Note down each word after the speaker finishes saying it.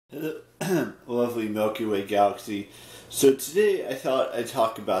Lovely Milky Way galaxy. So today I thought I'd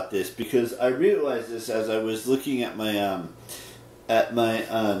talk about this because I realized this as I was looking at my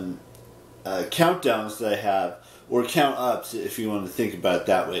countdowns that I have, or count ups if you want to think about it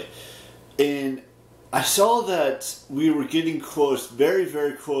that way. And I saw that we were getting close, very,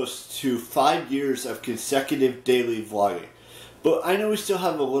 very close to 5 years of consecutive daily vlogging. But I know we still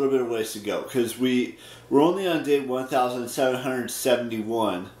have a little bit of ways to go because we're only on day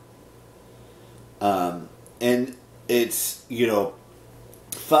 1771. And it's,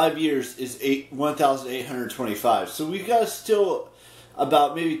 5 years is 1,825. So we got still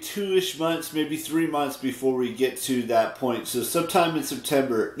about maybe 2-ish months, maybe 3 months before we get to that point. So sometime in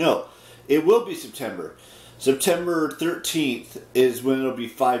September, no, it will be September. September 13th is when it'll be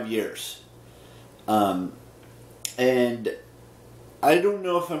 5 years. And I don't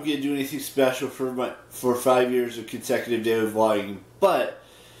know if I'm going to do anything special for 5 years of consecutive daily vlogging, but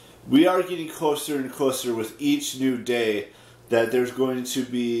we are getting closer and closer with each new day that there's going to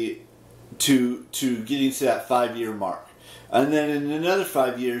be to getting to that 5-year mark. And then in another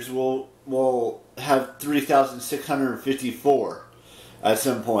 5 years, we'll have 3,654 at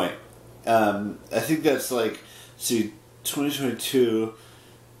some point. I think that's 2022,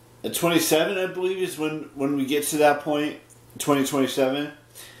 27 I believe is when we get to that point, 2027.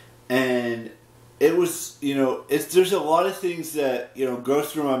 And it was, there's a lot of things that, go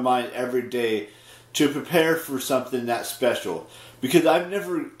through my mind every day to prepare for something that special. Because I've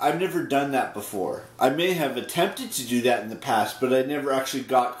never done that before. I may have attempted to do that in the past, but I never actually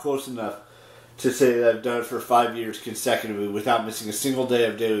got close enough to say that I've done it for 5 years consecutively without missing a single day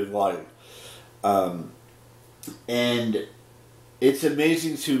of daily vlogging. And it's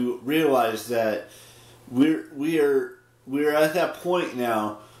amazing to realize that we're at that point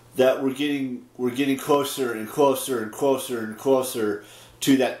now that we're getting closer and closer and closer and closer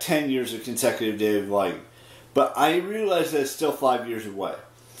to that 10 years of consecutive daily vlogging. But I realize that it's still 5 years away.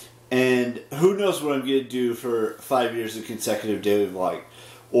 And who knows what I'm going to do for 5 years of consecutive daily vlogging.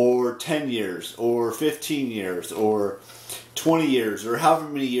 Or 10 years, or 15 years, or 20 years, or however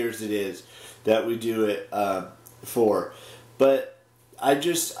many years it is that we do it for. But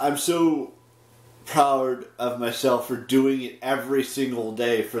I'm so proud of myself for doing it every single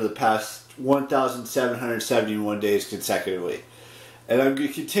day for the past 1,771 days consecutively. And I'm going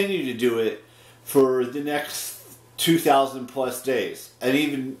to continue to do it for the next 2,000 plus days, and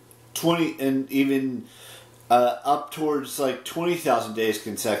even up towards 20,000 days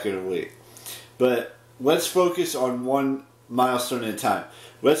consecutively. But let's focus on one milestone at a time.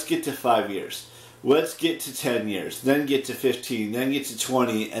 Let's get to 5 years. Let's get to 10 years, then get to 15, then get to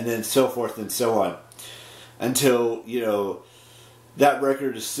 20, and then so forth and so on. Until, that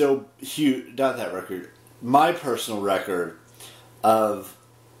record is so huge, not that record, my personal record of,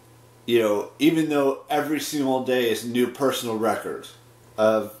 even though every single day is a new personal record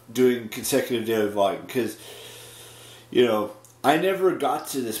of doing consecutive daily vlogging. Because, I never got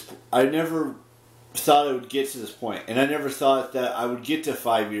to this, I never thought I would get to this point, and I never thought that I would get to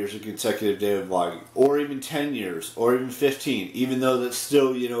 5 years of consecutive daily vlogging, or even 10 years, or even 15, even though that's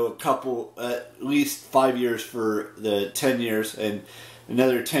still, at least 5 years for the 10 years, and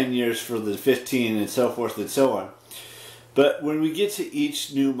another 10 years for the 15, and so forth and so on. But when we get to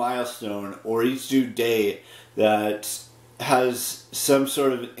each new milestone, or each new day that has some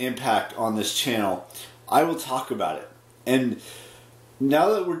sort of an impact on this channel, I will talk about it. And now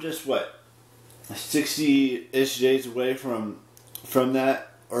that we're just, 60-ish days away from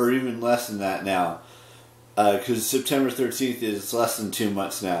that, or even less than that now, because September 13th is less than 2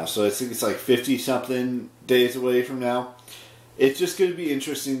 months now, so I think it's 50-something days away from now. It's just going to be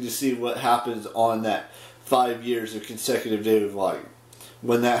interesting to see what happens on that 5 years of consecutive daily vlogging,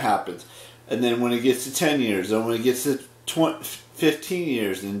 when that happens. And then when it gets to 10 years, and when it gets to 15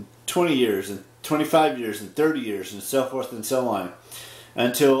 years, and 20 years, and 25 years, and 30 years, and so forth and so on,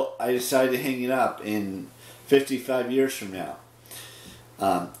 until I decide to hang it up in 55 years from now.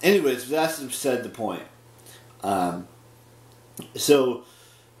 Anyways, that's beside the point. So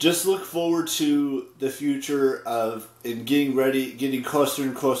just look forward to the future of getting ready, getting closer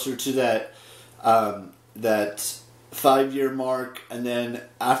and closer to that 5-year mark, and then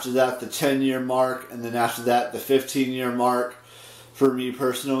after that the 10-year mark, and then after that the 15-year mark for me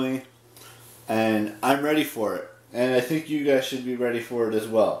personally. And I'm ready for it. And I think you guys should be ready for it as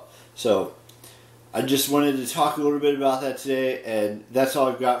well. So, I just wanted to talk a little bit about that today, and that's all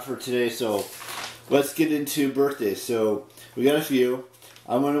I've got for today. So, let's get into birthdays. So, we got a few.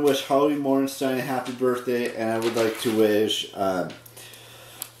 I want to wish Harley Morenstein a happy birthday, and I would like to wish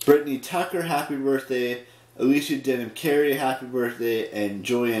Brittany Tucker happy birthday, Alicia Denham Carey, happy birthday, and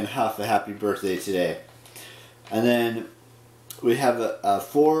Joanne Huff, a happy birthday today. And then we have a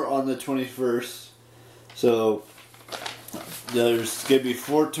 4 on the 21st. So there's going to be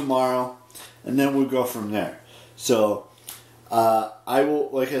 4 tomorrow, and then we'll go from there. So I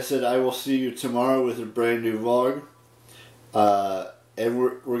will, like I said, I will see you tomorrow with a brand new vlog. And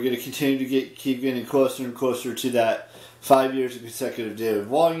we're going to continue to keep getting closer and closer to that 5 years of consecutive daily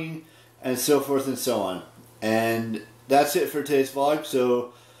vlogging, and so forth and so on. And that's it for today's vlog.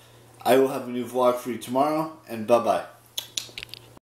 So I will have a new vlog for you tomorrow, and bye-bye.